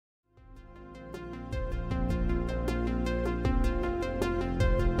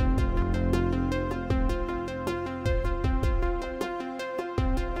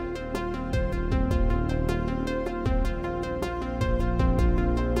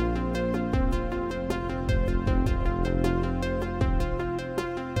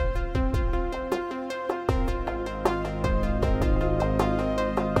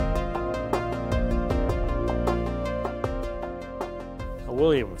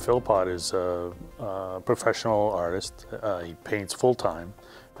William Philpott is a professional artist. He paints full-time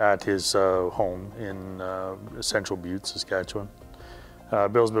at his home in Central Butte, Saskatchewan.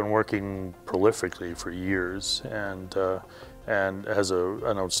 Bill's been working prolifically for years and has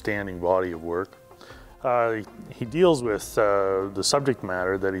an outstanding body of work. He deals with the subject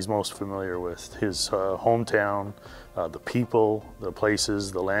matter that he's most familiar with, his hometown, the people, the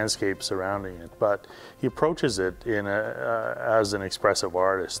places, the landscape surrounding it, but he approaches it as an expressive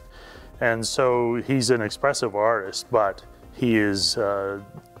artist. And so he's an expressive artist, but he is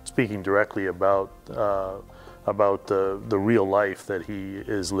speaking directly about the real life that he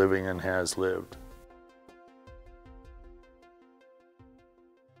is living and has lived.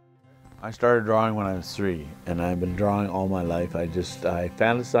 I started drawing when I was 3, and I've been drawing all my life. I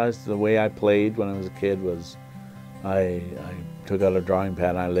fantasized. The way I played when I was a kid was I took out a drawing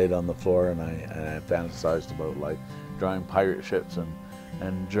pad and I laid on the floor and I fantasized about life, drawing pirate ships and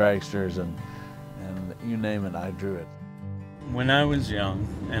dragsters and you name it, I drew it. When I was young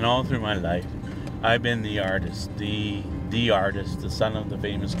and all through my life, I've been the artist, the artist, the son of the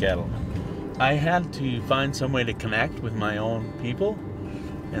famous cattleman. I had to find some way to connect with my own people,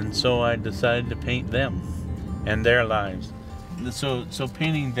 and so I decided to paint them and their lives. So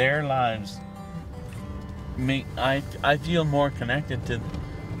painting their lives, I feel more connected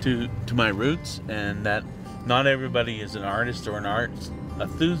to my roots, and that not everybody is an artist or an art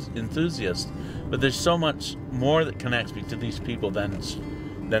enthusiast, but there's so much more that connects me to these people than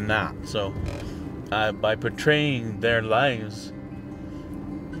that. So by portraying their lives,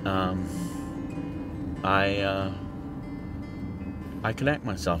 I connect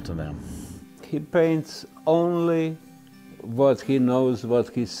myself to them. He paints only what he knows, what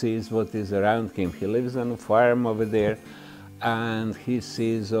he sees, what is around him. He lives on a farm over there, and he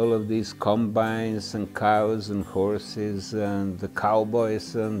sees all of these combines and cows and horses and the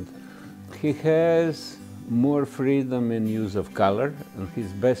cowboys, and he has more freedom in use of color, and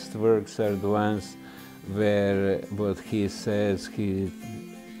his best works are the ones where what he says he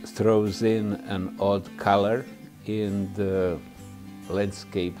throws in an odd color in the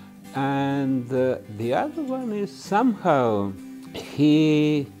landscape. And the other one is somehow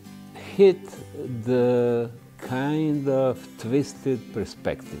he hit the kind of twisted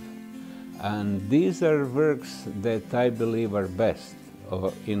perspective. And these are works that I believe are best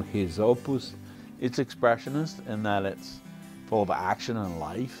in his opus. It's expressionist in that it's full of action and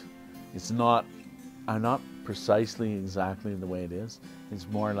life. It's not precisely exactly the way it is. It's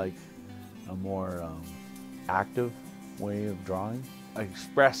more like a more active way of drawing. I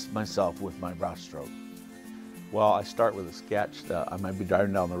express myself with my brushstroke. Well, I start with a sketch that I might be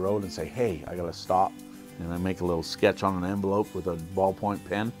driving down the road and say, hey, I gotta stop. And I make a little sketch on an envelope with a ballpoint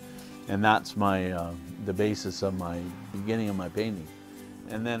pen. And that's the basis of my beginning of my painting.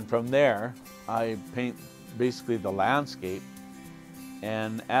 And then from there, I paint basically the landscape.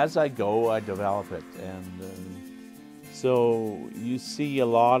 And as I go, I develop it. And so you see a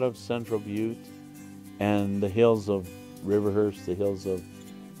lot of Central Butte and the hills of Riverhurst, the hills of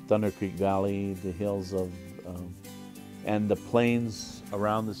Thunder Creek Valley, the hills of, and the plains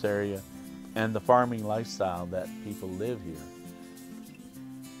around this area, and the farming lifestyle that people live here.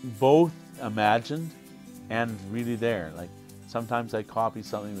 Both imagined and really there. Like sometimes I copy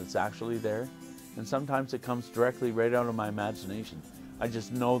something that's actually there, and sometimes it comes directly right out of my imagination. I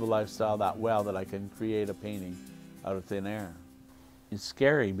just know the lifestyle that well that I can create a painting out of thin air. It's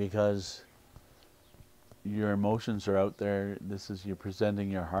scary because your emotions are out there. You're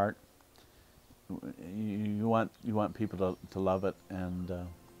presenting your heart. You want people to love it, and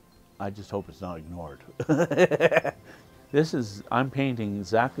I just hope it's not ignored. I'm painting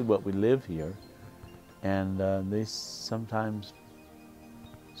exactly what we live here, and they sometimes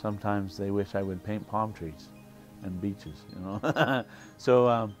they wish I would paint palm trees and beaches, you know.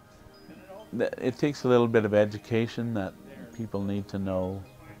 So it takes a little bit of education that people need to know.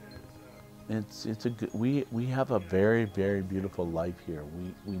 We have a very, very beautiful life here.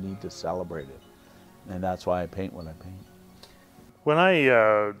 We need to celebrate it, and that's why I paint what I paint. When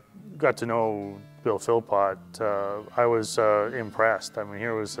I got to know Bill Philpott, I was impressed. I mean,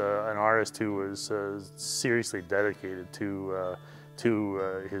 here was an artist who was seriously dedicated to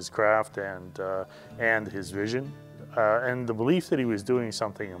his craft and his vision, and the belief that he was doing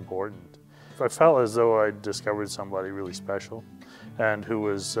something important. I felt as though I'd discovered somebody really special, and who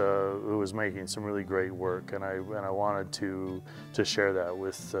was making some really great work, and I wanted to share that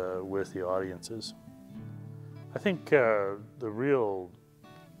with the audiences. I think the real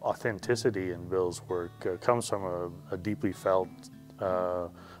authenticity in Bill's work comes from a deeply felt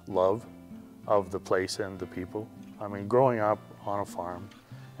love of the place and the people. I mean, growing up on a farm,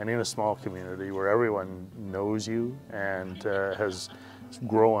 and in a small community where everyone knows you and has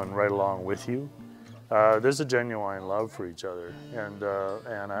grown right along with you, there's a genuine love for each other, and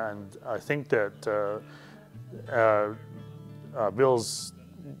I think that Bill's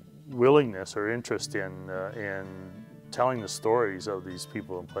willingness or interest in telling the stories of these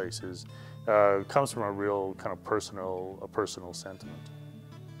people and places comes from a real kind of personal sentiment.